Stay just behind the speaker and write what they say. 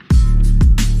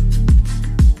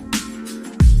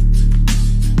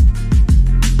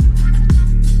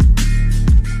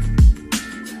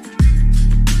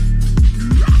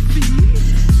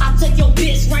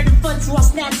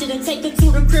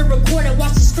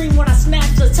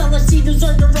she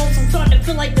deserved the rose. I'm starting to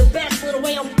feel like the best. Little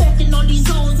way I'm fucking on these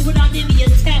hoes without any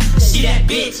attachment. She that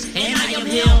bitch, and I am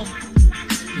him.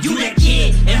 You that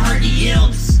kid, and her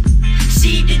DMs.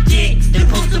 She the dick, then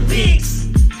post the pics.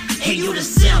 And you the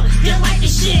simp, that like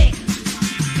the shit.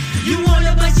 You want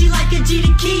her, but she like a G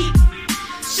to keep.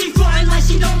 She frontin' like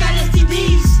she don't got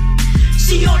STDs.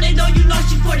 She on it, though, you know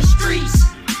she for the streets.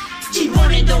 Keep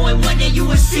on it, though, and one day you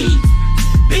will see.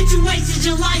 Bitch, you wasted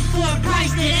your life for a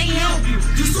price that ain't help you.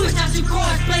 You switched out your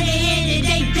cards, played the hand and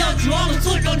they dealt you. I was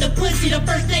hooked on the pussy the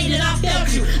first day that I felt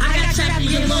you. I got trapped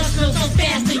in your lungs, felt so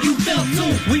fast that you felt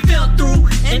too. We fell through,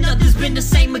 and nothing's been the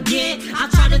same again. I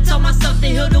try to tell myself to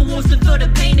heal the wounds, to feel the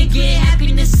pain again.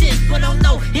 Happiness is, but oh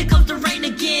no, here comes the rain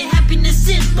again. Happiness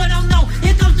is, but oh no,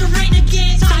 here comes the rain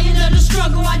again. Tired of the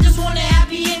struggle, I just want a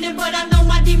happy ending. But I know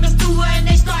my demons through her and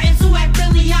they starting to act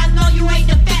friendly. I know you ain't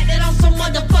the fact that I'm some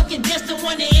motherfucking distant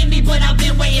one to end me, but I've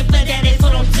been waiting for that,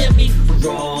 so don't tip me.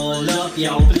 Roll up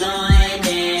your blunt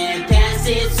and pass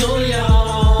it to your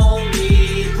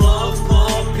homie. Puff,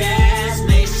 puff, pass,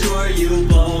 make sure you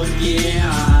both get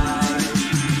high.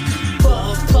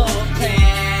 Puff, puff,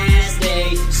 pass,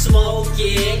 they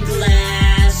smoking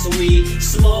glass. We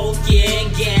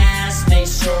smoking gas, make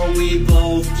sure we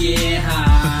both get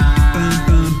high.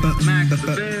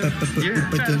 Yeah,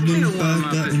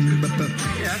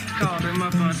 I called him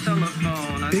up on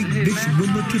telephone. I said,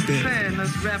 hey man,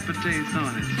 let's reputate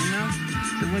on it, you know?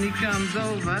 So when he comes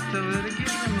over, I told her to give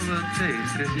him a little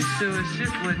taste, cause he sure as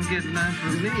shit wasn't getting none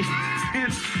from me.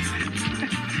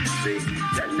 See,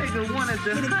 that nigga wanted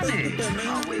the honey.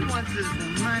 All we want is the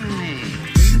money.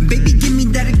 Baby, give me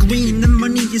that green, the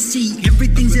money you see.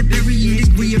 Everything's a varying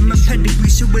degree of my pedigree.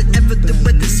 So whatever the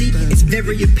weather see, it's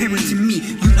very apparent to me.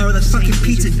 You are the fucking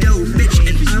pizza dough, bitch,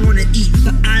 and I wanna eat.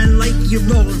 But I like your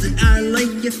rolls, and I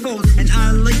like your folds, and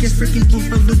I like your freaking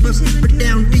buffalo bus. But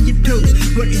down to your toes.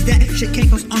 What is that? Shit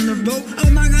cankles on the road.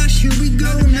 Oh my gosh, here we go.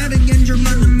 Not again,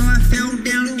 Geronimo. I fell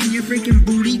down in your freaking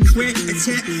booty. Crit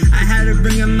attack. I had to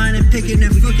bring a mine and pick it and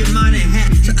fucking mine and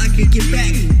hat so I could get back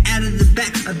out of the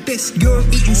back abyss. You're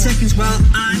eating seconds while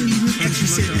I need me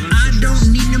exercise. I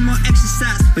don't need no more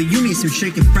exercise, but you need some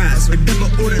chicken fries or double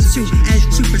order soup and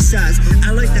supersize.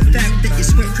 I like the fact that your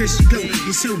sweat crispy go.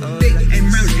 You're so big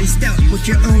and round and stout with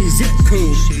your own zip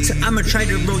code. So I'ma try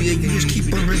to roll you. You just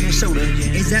keep on drinking soda.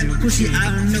 Is that pussy?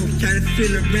 I don't know. Try to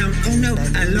feel around. Oh no,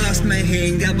 I lost my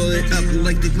hand. Gobble it up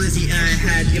like the glizzy I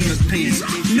had in my pants.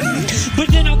 No. But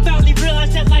then I finally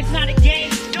realized that life's not a game.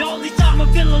 The only time I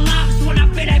feel alive is when I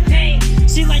feel that pain.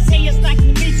 She like, say it's nice to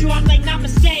meet you, I'm like,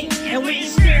 Nameste. And when you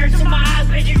stare into my eyes,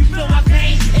 baby, you feel my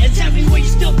pain. And tell me when you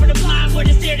still for the blind, what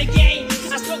is there to gain?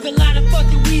 I smoke a lot of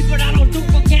fucking weed, but I don't do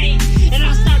cocaine. And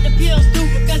I start the pills too,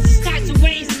 because it's time to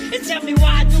waste. And tell me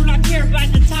why I do not care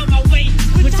about the time I wait.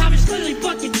 When time is clearly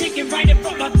fucking ticking right in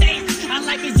front of my face. I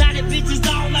like exotic bitches,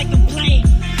 I don't like them plain.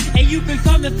 And you can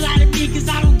come and fly to me, cause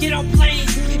I don't get on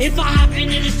planes. If I hop in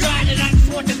it, it's dry, then I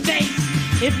just want the face.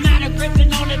 If not, I'm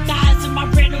gripping on the thighs of my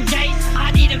brand new days. I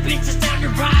need a bitch to stand to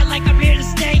ride like I'm here to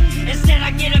stay. Instead,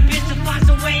 I get a bitch to fly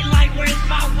away like, where's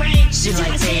my way? She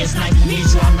like, say it's nice to meet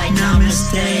you, I'm like,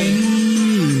 Nameste.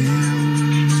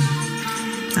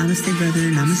 Namaste, brother.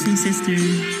 Namaste, sister.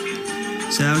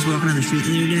 So I was walking on the street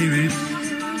the other day, right?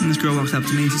 And this girl walks up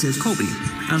to me and she says, Colby,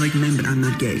 I like men, but I'm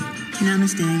not gay.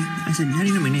 Namaste. I said, how do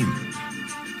you know my name?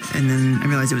 And then I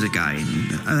realized it was a guy.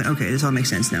 And, okay, this all makes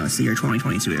sense now. It's the year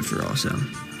 2022 after all, so.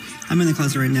 I'm in the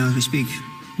closet right now as we speak.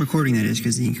 Recording, that is,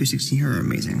 because the acoustics here are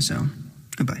amazing, so.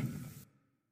 Goodbye.